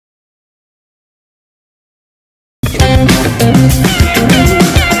Hello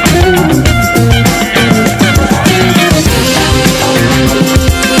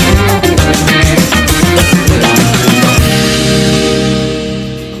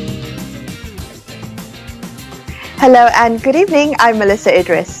and good evening, I'm Melisa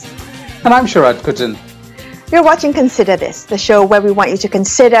Idris. And I'm Sharaad Kuttan. You're watching Consider This, the show where we want you to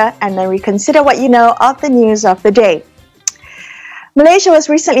consider and then reconsider what you know of the news of the day. Malaysia was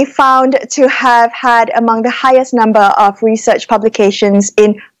recently found to have had among the highest number of research publications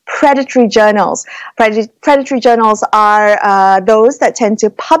in predatory journals. Predatory journals are those that tend to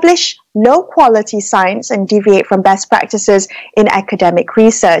publish low-quality science and deviate from best practices in academic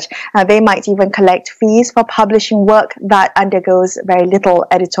research. They might even collect fees for publishing work that undergoes very little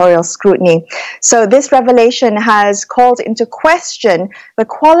editorial scrutiny. So this revelation has called into question the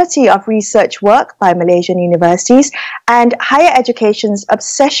quality of research work by Malaysian universities and higher education's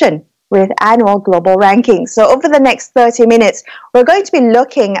obsession with annual global rankings. So over the next 30 minutes, we're going to be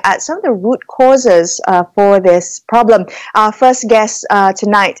looking at some of the root causes for this problem. Our first guest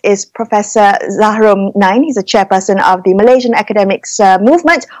tonight is Professor Zaharom Nain. He's a chairperson of the Malaysian Academics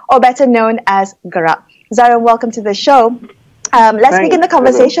Movement, or better known as GERAK. Zaharom, welcome to the show. Let's begin the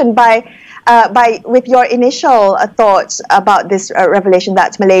conversation with your initial thoughts about this revelation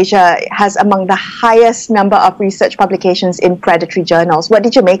that Malaysia has among the highest number of research publications in predatory journals. What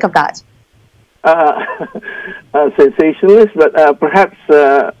did you make of that? Sensationalist, but perhaps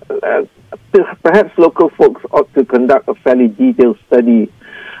local folks ought to conduct a fairly detailed study.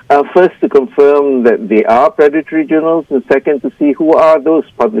 First, to confirm that they are predatory journals, and second, to see who are those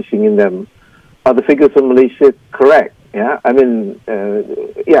publishing in them. Are the figures from Malaysia correct? Yeah, I mean,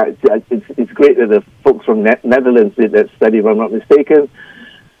 it's great that the folks from Netherlands did that study, if I'm not mistaken.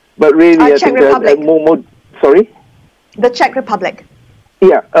 But really, I think that more. Sorry, the Czech Republic.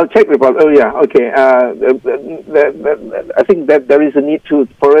 Yeah, Czech Republic. Oh, yeah. Okay. I think that there is a need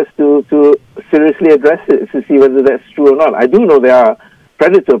for us to seriously address it to see whether that's true or not. I do know there are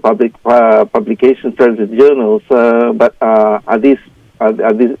predator publications, predator journals, but are these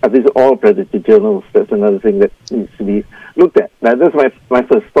all predator journals? That's another thing that needs to be looked at. Now, that's my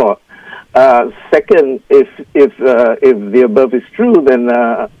first thought. Second, if the above is true, then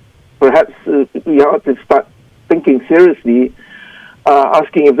perhaps we ought to start thinking seriously,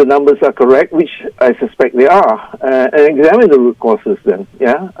 asking if the numbers are correct, which I suspect they are, and examine the root causes then.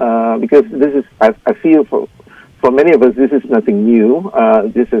 Yeah, because this is, I feel for many of us, this is nothing new.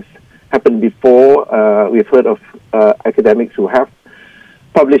 This has happened before. We've heard of academics who have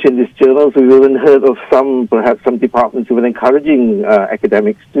published in these journals. We've even heard of perhaps some departments even encouraging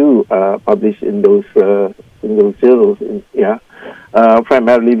academics to publish in those journals.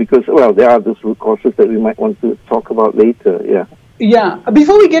 Primarily because, well, there are those root causes that we might want to talk about later. Yeah. Yeah.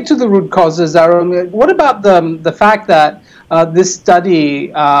 Before we get to the root causes, what about the fact that this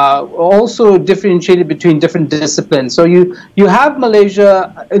study also differentiated between different disciplines? So you have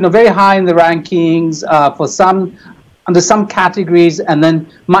Malaysia, very high in the rankings for some, under some categories, and then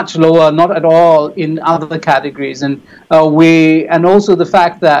much lower, not at all in other categories, and also the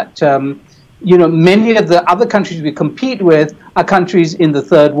fact that many of the other countries we compete with are countries in the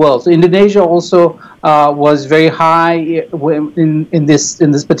third world. So Indonesia also was very high in this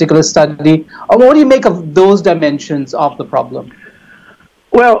particular study. What do you make of those dimensions of the problem?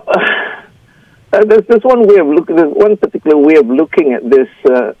 Well, there's one way of looking. There's one particular way of looking at this.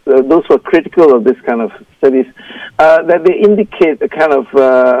 Those who are critical of this kind of studies, that they indicate a kind of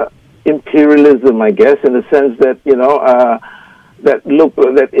imperialism, I guess, in the sense that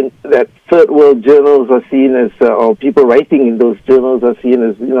that third world journals are seen as, or people writing in those journals are seen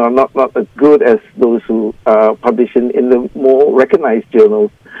as, not as good as those who publish in the more recognized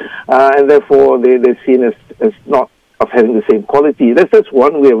journals, and therefore they're seen as not of having the same quality. That's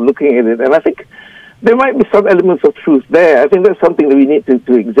one way of looking at it, and I think there might be some elements of truth there. I think that's something that we need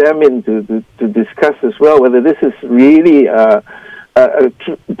to examine, to discuss as well, whether this is really a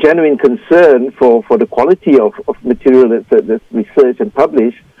genuine concern for the quality of material that's researched and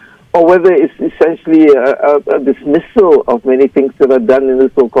published, or whether it's essentially a dismissal of many things that are done in the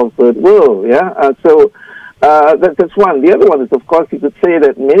so-called third world. Yeah, that's one. The other one is, of course, you could say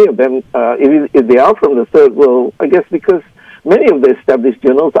that many of them, if they are from the third world, I guess because many of the established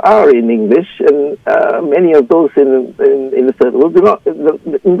journals are in English, and many of those in the third world do not.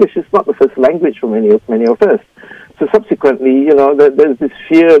 The English is not the first language for many of us. So subsequently, there's this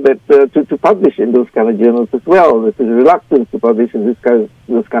fear that to publish in those kind of journals as well. There's a reluctance to publish in those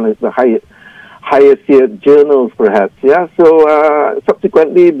kind of the higher tier journals, perhaps. Yeah. So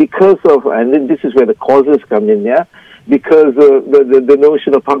subsequently, because of, and then this is where the causes come in. Yeah. Because the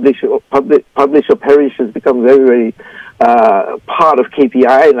notion of publish or perish has become very, very part of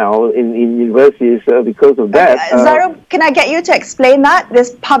KPI now in universities because of that. Zaharom, can I get you to explain that,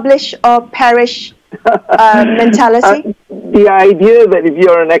 this publish or perish mentality? The idea that if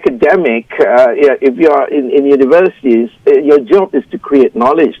you're an academic, if you're in universities, your job is to create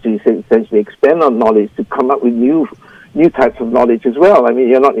knowledge, to essentially expand on knowledge, to come up with new types of knowledge as well. I mean,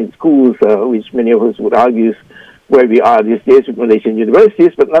 you're not in schools, which many of us would argue where we are these days with Malaysian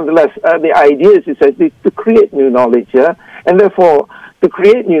universities, but nonetheless, the idea is essentially to create new knowledge, and therefore, to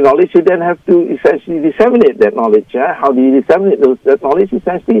create new knowledge, you then have to essentially disseminate that knowledge. How do you disseminate that knowledge?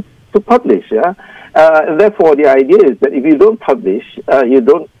 Essentially, to publish. And therefore, the idea is that if you don't publish, you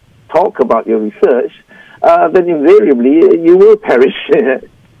don't talk about your research, then invariably you will perish.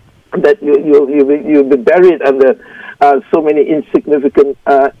 That you'll be buried under so many insignificant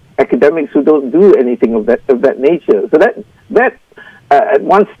academics who don't do anything of that nature. So that at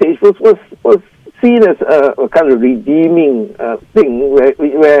one stage was seen as a kind of redeeming thing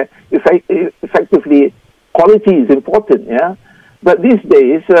where effectively quality is important. But these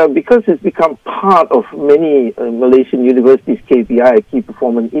days, because it's become part of many Malaysian universities' KPI, key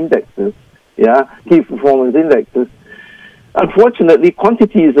performance indexes, unfortunately,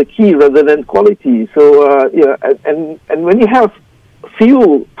 quantity is the key rather than quality. So, and when you have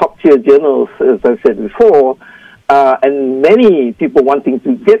few top-tier journals, as I said before, and many people wanting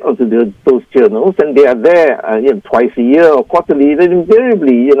to get onto those journals, and they are there, twice a year or quarterly, then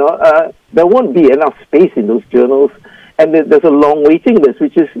invariably, there won't be enough space in those journals. And there's a long waiting list,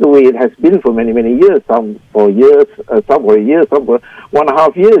 which is the way it has been for many, many years. Some for years, some for a year, some for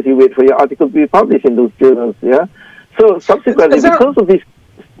 1.5 years. You wait for your article to be published in those journals. So subsequently, because of this,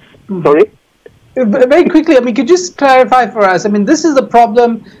 sorry. Very quickly, I mean, could you just clarify for us? I mean, this is the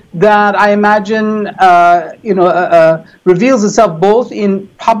problem that I imagine, reveals itself both in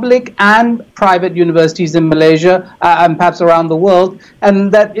public and private universities in Malaysia and perhaps around the world,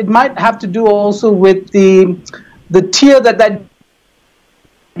 and that it might have to do also with the tier that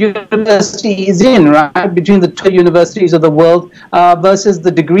university is in, right, between the two universities of the world versus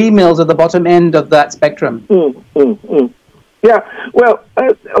the degree mills at the bottom end of that spectrum. Yeah, well,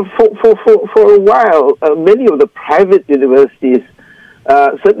 for a while, many of the private universities,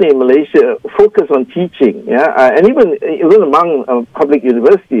 certainly in Malaysia, focus on teaching. And even among public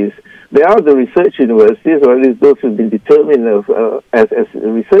universities, there are the research universities, or at least those who've been determined as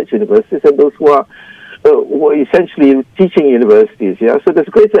research universities, and those who are essentially teaching universities. So there's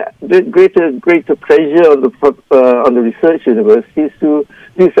greater pressure on the research universities to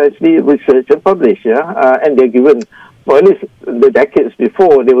essentially research and publish. And they're given, for at least the decades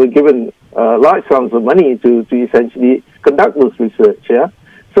before, they were given large sums of money to essentially conduct those research.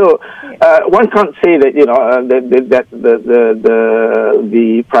 So one can't say that that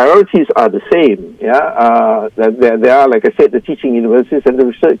the priorities are the same. That there are, like I said, the teaching universities and the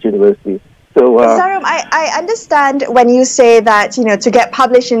research universities. So, Zaharom, I understand when you say that, to get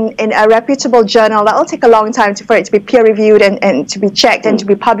published in a reputable journal, that will take a long time for it to be peer-reviewed and to be checked and to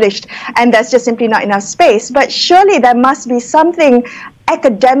be published, and there's just simply not enough space. But surely there must be something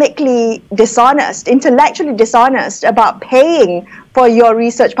academically dishonest, intellectually dishonest about paying for your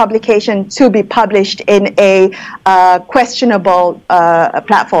research publication to be published in a questionable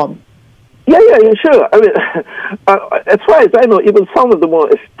platform. Yeah, sure. I mean, as far as I know, even some of the more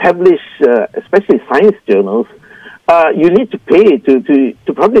established, especially science journals, you need to pay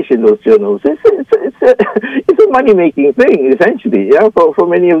to publish in those journals. It's a money-making thing, essentially, for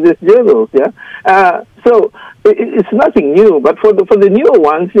many of these journals, So it's nothing new, but for the newer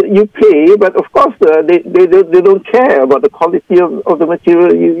ones, you pay, but of course they don't care about the quality of the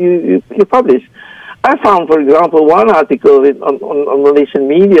material you publish. I found, for example, one article on Malaysian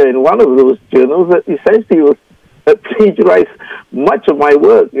media in one of those journals that essentially was plagiarized much of my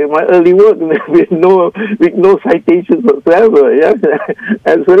work, my early work, with no citations whatsoever.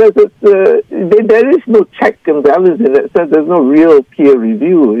 And so there is no check and balance in that sense. There's no real peer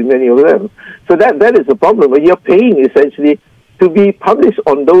review in many of them. So that is a problem. But you're paying essentially to be published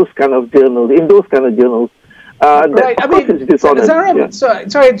on those kind of journals, in those kind of journals. Right. I mean, Zaharom,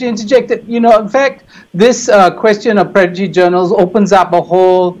 sorry to interject. That in fact, this question of predatory journals opens up a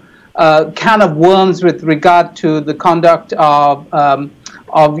whole can of worms with regard to the conduct of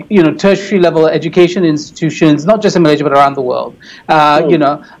tertiary level education institutions, not just in Malaysia but around the world.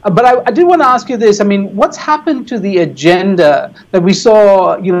 But I did want to ask you this. I mean, what's happened to the agenda that we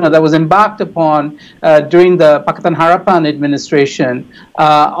saw, that was embarked upon during the Pakatan Harapan administration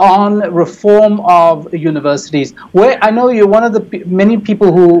on reform of universities? Where I know you're one of the many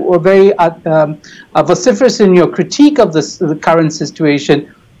people who were very vociferous in your critique of the current situation.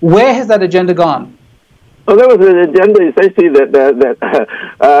 Where has that agenda gone? Well, that was an agenda essentially that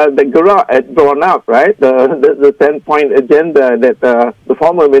Gura had drawn up, right? The 10-point agenda that the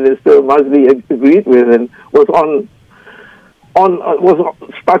former minister Mazli agreed with and was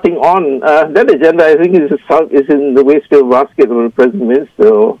starting on that agenda. I think is in the wastepaper basket of the present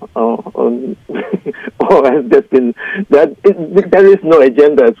minister, or has just been that. There is no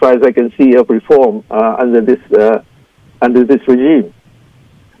agenda, as far as I can see, of reform under this regime.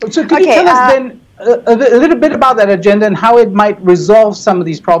 So, can you tell us then a little bit about that agenda and how it might resolve some of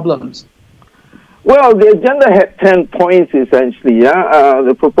these problems? Well, the agenda had 10 points, essentially,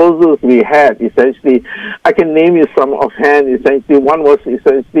 the proposals we had, essentially, I can name you some offhand, essentially. One was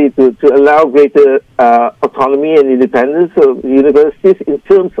essentially to allow greater autonomy and independence of universities in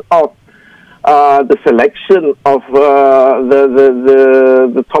terms of the selection of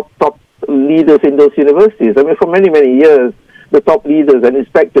the top leaders in those universities. I mean, for many, many years, the top leaders, and it's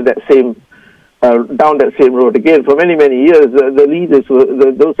back to that same down that same road again. For many, many years, the leaders,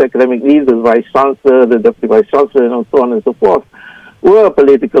 those academic leaders, vice chancellor, the deputy vice chancellor, and so on and so forth, were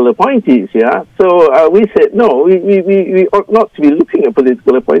political appointees. Yeah. So we said no. We ought not to be looking at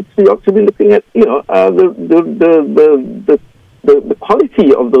political appointees. We ought to be looking at the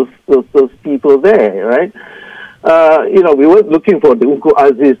quality of those people there, right? We weren't looking for the Unku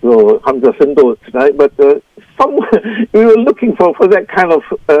Aziz or Hamzah Sendot, right? But we were looking for that kind of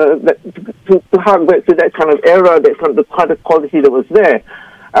to hark back to that kind of era, that kind of quality that was there.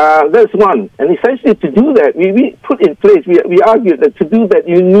 That's one. And essentially, to do that, we put in place. We argued that to do that,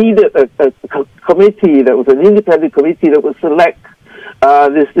 you needed a committee that was an independent committee that would select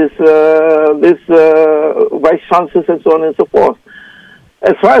this vice chancellors and so on and so forth.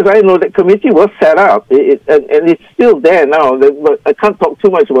 As far as I know, the committee was set up, and it's still there now. But I can't talk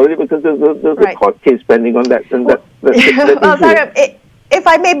too much about it because there's a court case pending on that. And well, Zaharom, if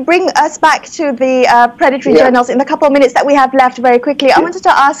I may bring us back to the predatory journals in the couple of minutes that we have left very quickly, I wanted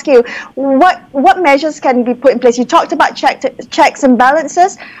to ask you, what measures can be put in place? You talked about checks and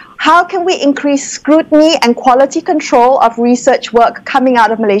balances. How can we increase scrutiny and quality control of research work coming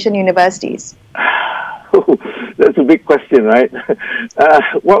out of Malaysian universities? That's a big question, right?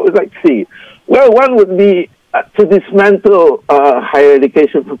 What would I like to see? Well, one would be to dismantle higher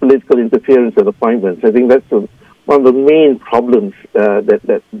education for political interference and appointments. I think that's one of the main problems that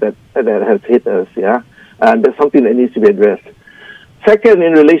has hit us, and that's something that needs to be addressed. Second,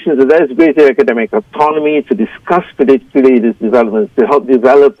 in relation to that, is greater academic autonomy to discuss particularly these developments, to help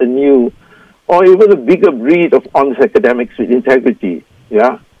develop a new or even a bigger breed of honest academics with integrity,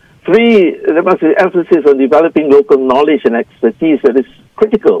 Three, there must be emphasis on developing local knowledge and expertise that is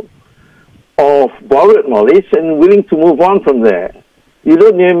critical of borrowed knowledge and willing to move on from there. You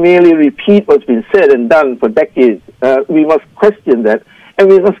don't merely repeat what's been said and done for decades. We must question that, and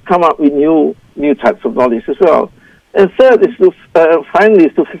we must come up with new types of knowledge as well. And third is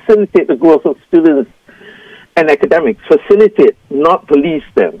finally to facilitate the growth of students and academics. Facilitate, not police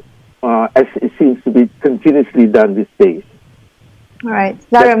them, as it seems to be continuously done these days. All right.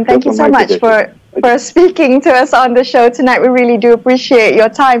 Zaharom, thank you so much for speaking to us on the show tonight. We really do appreciate your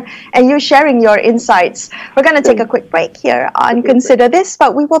time and you sharing your insights. We're going to take a quick break here on Consider This,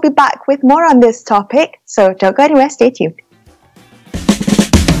 but we will be back with more on this topic. So don't go anywhere. Stay tuned.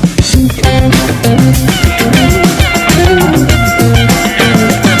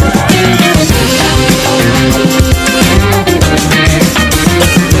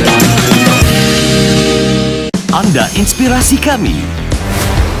 Anda inspirasi kami.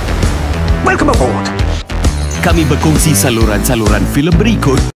 Welcome aboard. Kami berkongsi saluran-saluran filem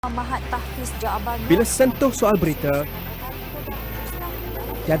berikut. Bila sentuh soal berita,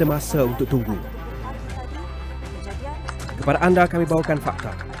 tiada masa untuk tunggu. Kepada anda kami bawakan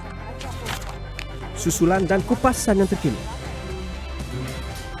fakta, susulan dan kupasan yang terkini.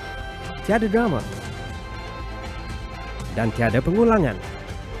 Tiada drama dan tiada pengulangan.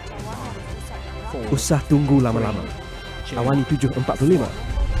 Usah tunggu lama-lama. AWANI 7.45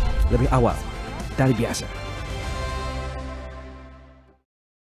 lebih awal dari biasa.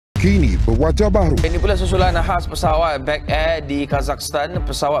 Kini berwajah baru. Ini pula susulan khas pesawat Back Air di Kazakhstan.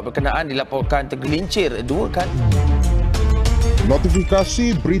 Pesawat berkenaan dilaporkan tergelincir 2 kali.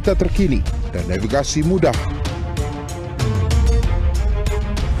 Notifikasi berita terkini dan navigasi mudah.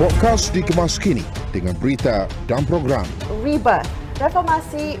 Podcast dikemas kini dengan berita dan program. Rebirth,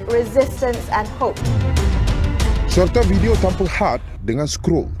 Reformasi, Resistance and Hope. Serta video tanpa had dengan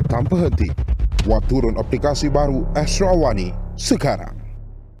scroll tanpa henti. Buat turun aplikasi baru Astro AWANI sekarang.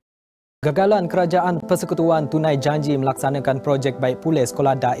 Gagalan Kerajaan Persekutuan tunai janji melaksanakan projek baik pulih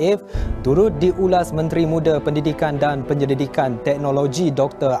sekolah Daif turut diulas Menteri Muda Pendidikan dan Penyelidikan Teknologi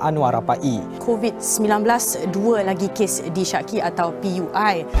Dr. Anwar Rapai. COVID-19, 2 lagi kes disyaki atau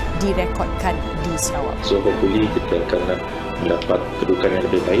PUI direkodkan di Sarawak. So hopefully kita akan mendapat kedudukan yang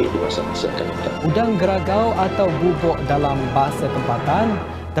lebih baik di masa-masa akan datang. Udang geragau atau bubuk dalam bahasa tempatan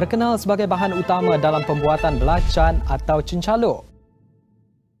terkenal sebagai bahan utama dalam pembuatan belacan atau cencaluk.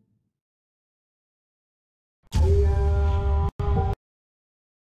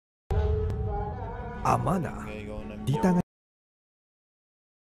 Amanah di tangan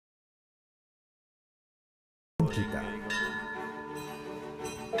kita.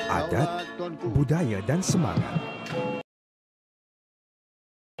 Adat, budaya dan semangat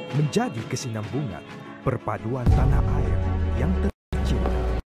menjadi kesinambungan perpaduan tanah air yang tercinta.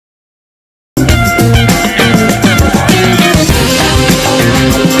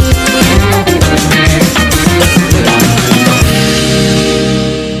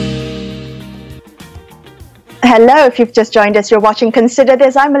 Hello, if you've just joined us, you're watching Consider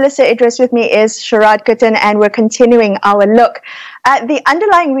This. I'm Melisa Idris. With me is Sharaad Kuttan, and we're continuing our look at the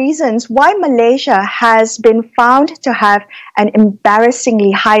underlying reasons why Malaysia has been found to have an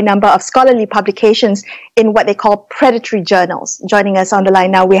embarrassingly high number of scholarly publications in what they call predatory journals. Joining us on the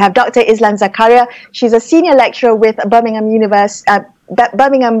line now, we have Dr. Idlan Zakaria. She's a senior lecturer with Birmingham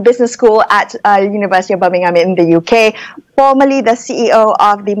Business School at University of Birmingham in the UK, formerly the CEO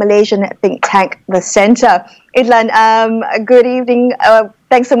of the Malaysian think tank, The Centre. Idlan, good evening.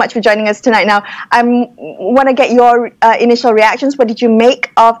 Thanks so much for joining us tonight. Now, I want to get your initial reactions. What did you make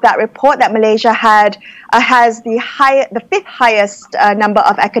of that report that Malaysia has the 5th highest number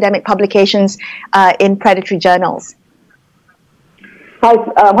of academic publications in predatory journals? Hi,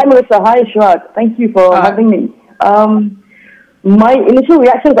 Melissa. Hi, Sharaad. Thank you for having me. My initial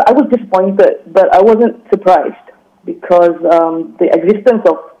reaction was I was disappointed, but I wasn't surprised because the existence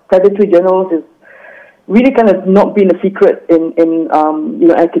of predatory journals is really kind of not been a secret in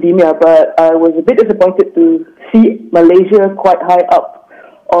academia. But I was a bit disappointed to see Malaysia quite high up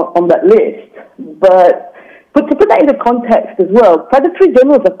on that list. But to put that into context as well, predatory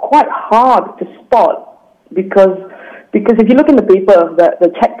journals are quite hard to spot because if you look in the paper,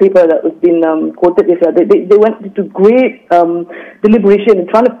 the Czech paper that was been quoted this year, they went into great deliberation in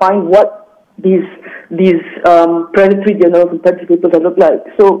trying to find what these predatory journals and predatory papers look like.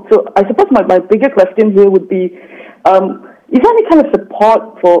 So I suppose my bigger question here would be, is there any kind of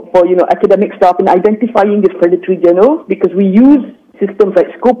support for academic staff in identifying these predatory journals? Because we use systems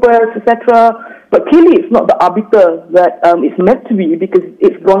like Scopus, etc., but clearly it's not the arbiter that it's meant to be because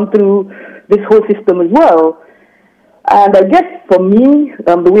it's gone through this whole system as well. And I guess for me,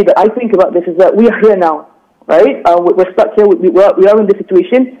 the way that I think about this is that we are here now, right? We're stuck here. We are in this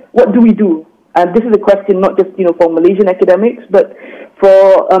situation. What do we do? And this is a question not just for Malaysian academics, but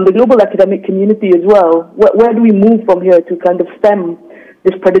for the global academic community as well. Where do we move from here to kind of stem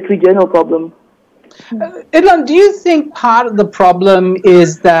this predatory journal problem? Idlan, do you think part of the problem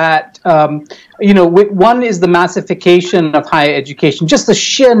is that, one is the massification of higher education, just the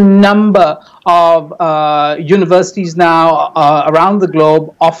sheer number of universities now around the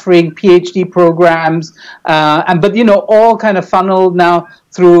globe offering PhD programs, but all kind of funneled now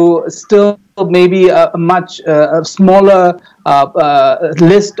through still maybe a much smaller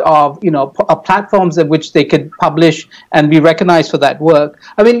list of platforms at which they could publish and be recognized for that work.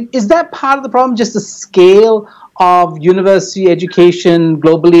 I mean, is that part of the problem, just the scale of university education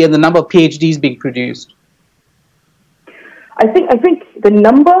globally and the number of PhDs being produced? I think the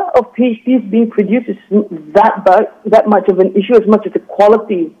number of PhDs being produced is that much of an issue as much as the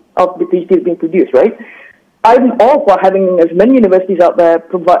quality of the PhDs being produced, right? I'm all for having as many universities out there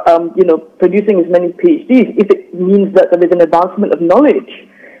producing as many PhDs if it means that there is an advancement of knowledge.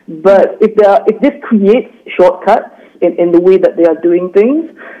 But if this creates shortcuts in the way that they are doing things,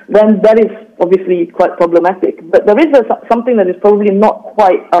 then that is obviously quite problematic. But there is something that is probably not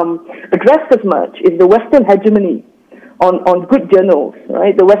quite addressed as much, is the Western hegemony on good journals,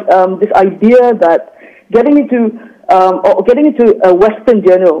 right? This idea that getting into a Western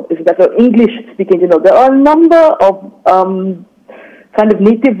journal, is that an English-speaking journal, there are a number of kind of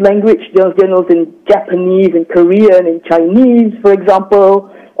native language journals in Japanese, in Korean, in Chinese, for example,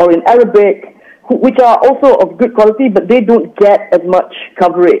 or in Arabic, which are also of good quality, but they don't get as much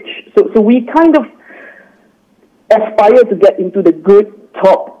coverage. So we kind of aspire to get into the good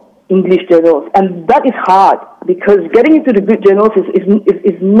top English journals, and that is hard because getting into the good journals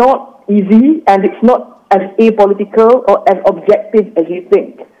is not easy, and it's not as apolitical or as objective as you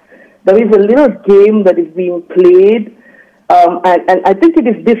think. There is a little game that is being played And I think it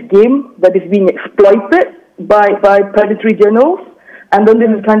is this game that is being exploited by predatory journals, and then this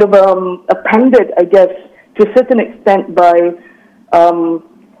is kind of appended, I guess, to a certain extent by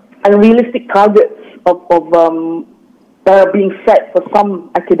unrealistic targets of that are being set for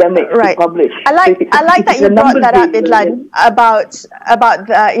some academics to publish. I like that you brought that up, Idlan, about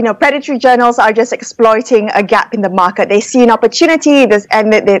the, predatory journals are just exploiting a gap in the market. They see an opportunity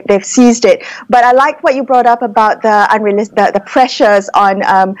and they've seized it. But I like what you brought up about the pressures on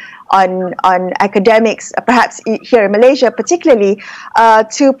academics, perhaps here in Malaysia particularly,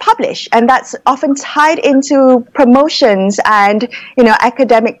 to publish, and that's often tied into promotions and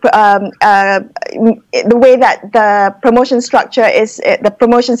academic the way that the promotion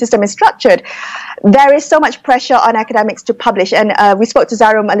system is structured. There is so much pressure on academics to publish, and we spoke to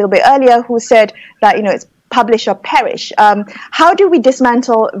Zaharom a little bit earlier, who said that it's publish or perish. How do we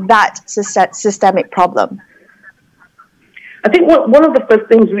dismantle that systemic problem? I think one of the first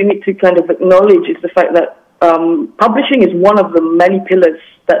things we need to kind of acknowledge is the fact that publishing is one of the many pillars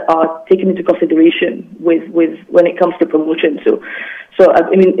that are taken into consideration with when it comes to promotion. So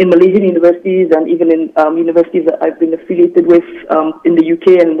I mean, in Malaysian universities and even in universities that I've been affiliated with in the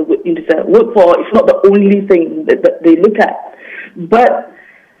UK and in the industry that I work for, it's not the only thing that they look at. But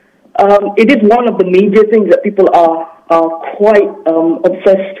it is one of the major things that people are quite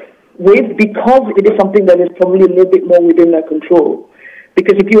obsessed with, because it is something that is probably a little bit more within their control.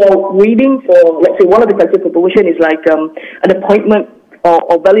 Because if you are waiting for, let's say, one of the criteria for promotion is like an appointment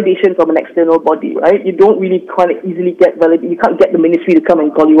or validation from an external body, right? You don't really kind of easily get you can't get the ministry to come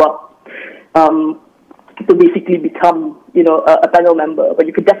and call you up to basically become, a panel member. But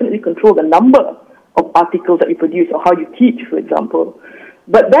you could definitely control the number of articles that you produce or how you teach, for example.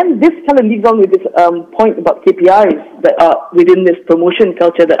 But then this kind of leads on with this point about KPIs that are within this promotion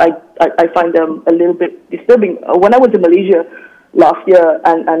culture that I find a little bit disturbing. When I was in Malaysia last year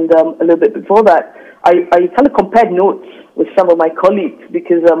and a little bit before that, I kind of compared notes with some of my colleagues,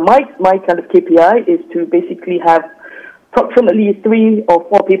 because my kind of KPI is to basically have approximately 3 or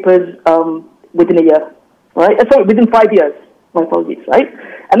 4 papers within a year, right? Sorry, within 5 years. My apologies, right?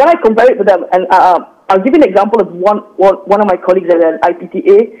 And then I compare it with them, and I'll give you an example of one of my colleagues at an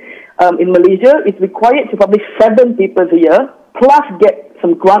IPTA in Malaysia is required to publish 7 papers a year, plus get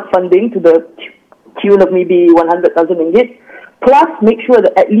some grant funding to the tune of maybe 100,000 ringgit, plus make sure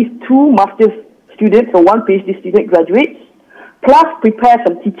that at least 2 master's students or 1 PhD student graduates, plus prepare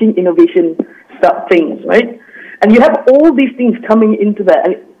some teaching innovation stuff things, right? And you have all these things coming into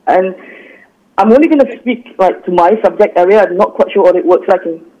that, and I'm only going to speak to my subject area. I'm not quite sure what it works like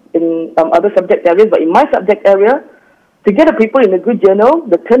in other subject areas, but in my subject area, to get a paper in a good journal,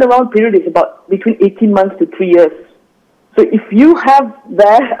 the turnaround period is about between 18 months to 3 years. So if you have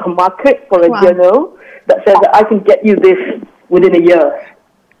there a market for a journal that says that I can get you this within a year,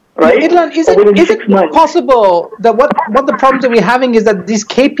 right? Idlan, is it possible that what the problems that we're having is that these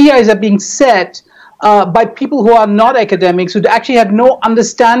KPIs are being set by people who are not academics, who actually have no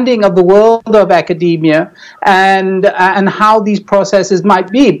understanding of the world of academia and how these processes might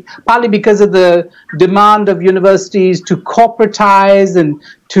be, partly because of the demand of universities to corporatize and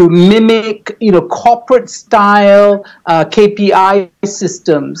to mimic, corporate style KPI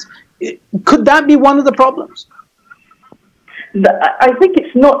systems. Could that be one of the problems? I think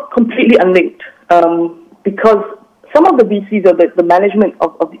it's not completely unlinked, because some of the VCs or the management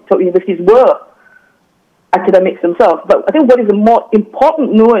of the top universities were academics themselves. But I think what is a more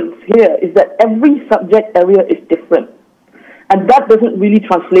important nuance here is that every subject area is different, and that doesn't really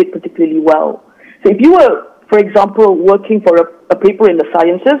translate particularly well. So if you were, for example, working for a paper in the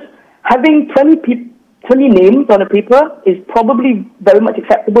sciences, having 20 names on a paper is probably very much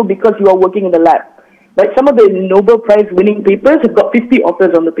acceptable because you are working in the lab. Right? Some of the Nobel Prize winning papers have got 50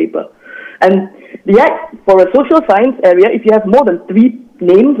 authors on the paper. And yet, for a social science area, if you have more than 3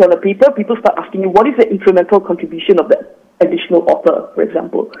 names on a paper, people start asking you, what is the incremental contribution of the additional author, for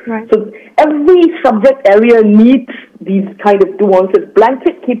example? Right. So every subject area needs these kind of nuances,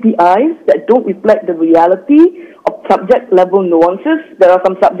 blanket KPIs that don't reflect the reality of subject level nuances. There are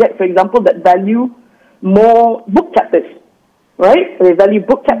some subjects, for example, that value more book chapters, right? They value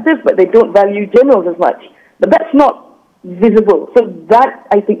book chapters, but they don't value journals as much. But that's not visible. So that,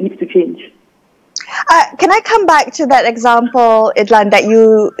 I think, needs to change. Can I come back to that example, Idlan, that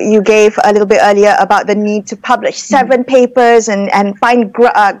you gave a little bit earlier about the need to publish 7 papers and find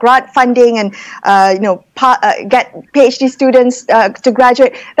grant funding and get PhD students to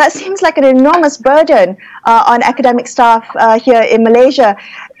graduate? That seems like an enormous burden on academic staff here in Malaysia.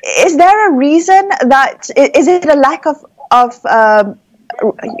 Is there a reason that is it a lack of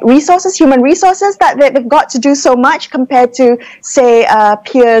resources, human resources, that they've got to do so much compared to, say,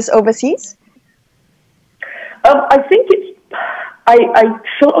 peers overseas? I think I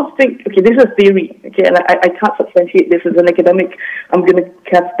sort of think, okay, this is a theory, okay, and I can't substantiate this as an academic. I'm going to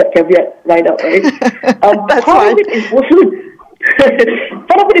have that caveat right out, right? Part of it is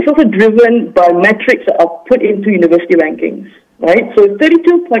also driven by metrics that are put into university rankings, right? So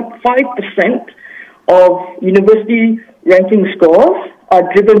 32.5% of university ranking scores are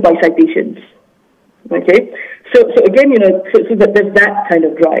driven by citations, okay? So again, so that there's that kind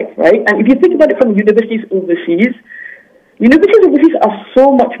of drive, right? And if you think about it from universities overseas are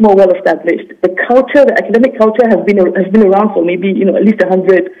so much more well established. The culture, the academic culture has been around for maybe at least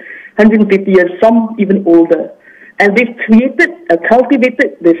 100, 150 years, some even older. And they've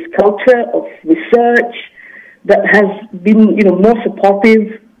cultivated this culture of research that has been, more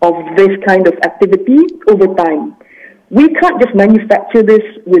supportive of this kind of activity over time. We can't just manufacture this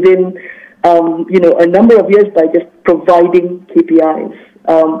within, a number of years by just providing KPIs,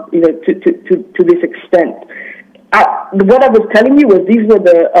 to this extent. What I was telling you was these were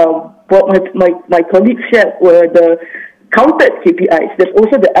what my colleagues shared were the counted KPIs. There's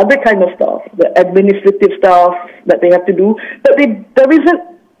also the other kind of stuff, the administrative stuff that they have to do, but there isn't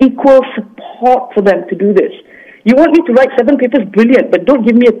equal support for them to do this. You want me to write 7 papers, brilliant, but don't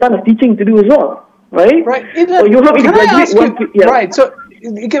give me a ton of teaching to do as well, right? Right. Or you want me to graduate Right. So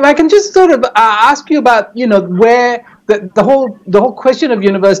if I can just sort of ask you about, where the whole question of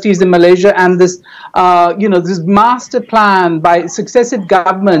universities in Malaysia and this, this master plan by successive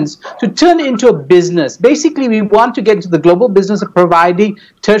governments to turn it into a business. Basically, we want to get into the global business of providing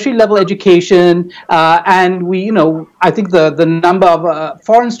tertiary level education, and I think the number of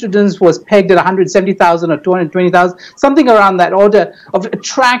foreign students was pegged at 170,000 or 220,000, something around that order, of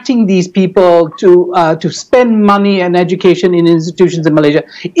attracting these people to spend money and education in institutions in Malaysia.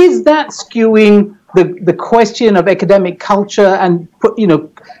 Is that skewing the question of academic culture and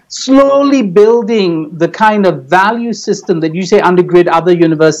slowly building the kind of value system that you say undergird other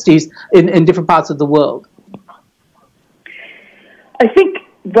universities in different parts of the world? I think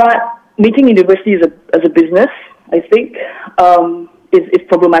that making universities as a business, I think, is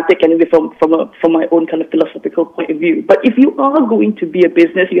problematic, anyway from my own kind of philosophical point of view. But if you are going to be a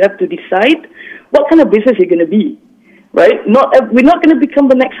business, you have to decide what kind of business you're going to be. Right? We're not going to become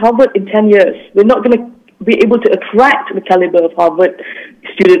the next Harvard in 10 years. We're not going to be able to attract the caliber of Harvard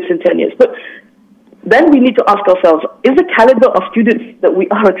students in 10 years. But then we need to ask ourselves, is the caliber of students that we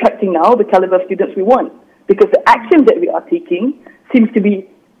are attracting now the caliber of students we want? Because the actions that we are taking seems to be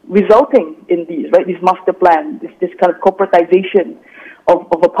resulting in these, right? These master plans, this kind of corporatization of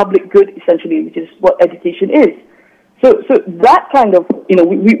a public good, essentially, which is what education is. So that kind of,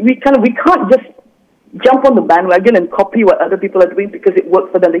 we can't just jump on the bandwagon and copy what other people are doing because it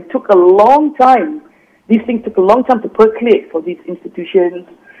worked for them. They took a long time. These things took a long time to percolate for these institutions,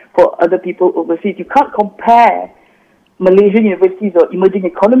 for other people overseas. You can't compare Malaysian universities or emerging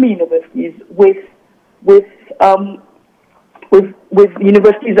economy universities with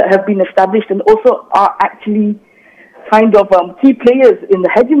universities that have been established and also are actually kind of key players in the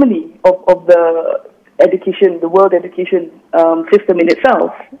hegemony of the education, the world education system in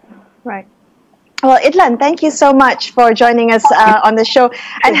itself. Right. Well, Idlan, thank you so much for joining us on the show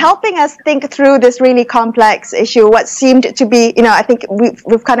and helping us think through this really complex issue. What seemed to be, I think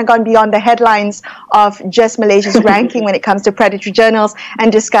we've kind of gone beyond the headlines of just Malaysia's ranking when it comes to predatory journals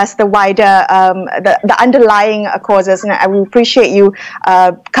and discuss the wider, the underlying causes. And we appreciate you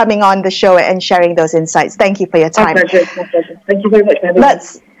coming on the show and sharing those insights. Thank you for your time. My pleasure. Thank you very much for having me.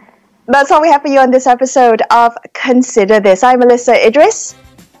 That's all we have for you on this episode of Consider This. I'm Melisa Idris.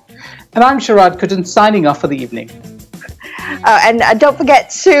 And I'm Sharaad Kuttan, signing off for the evening. And don't forget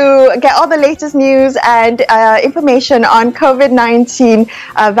to get all the latest news and information on COVID-19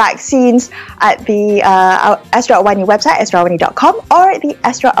 vaccines at the Astro AWANI website, astroawani.com, or the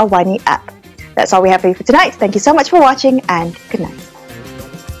Astro AWANI app. That's all we have for you for tonight. Thank you so much for watching, and good night.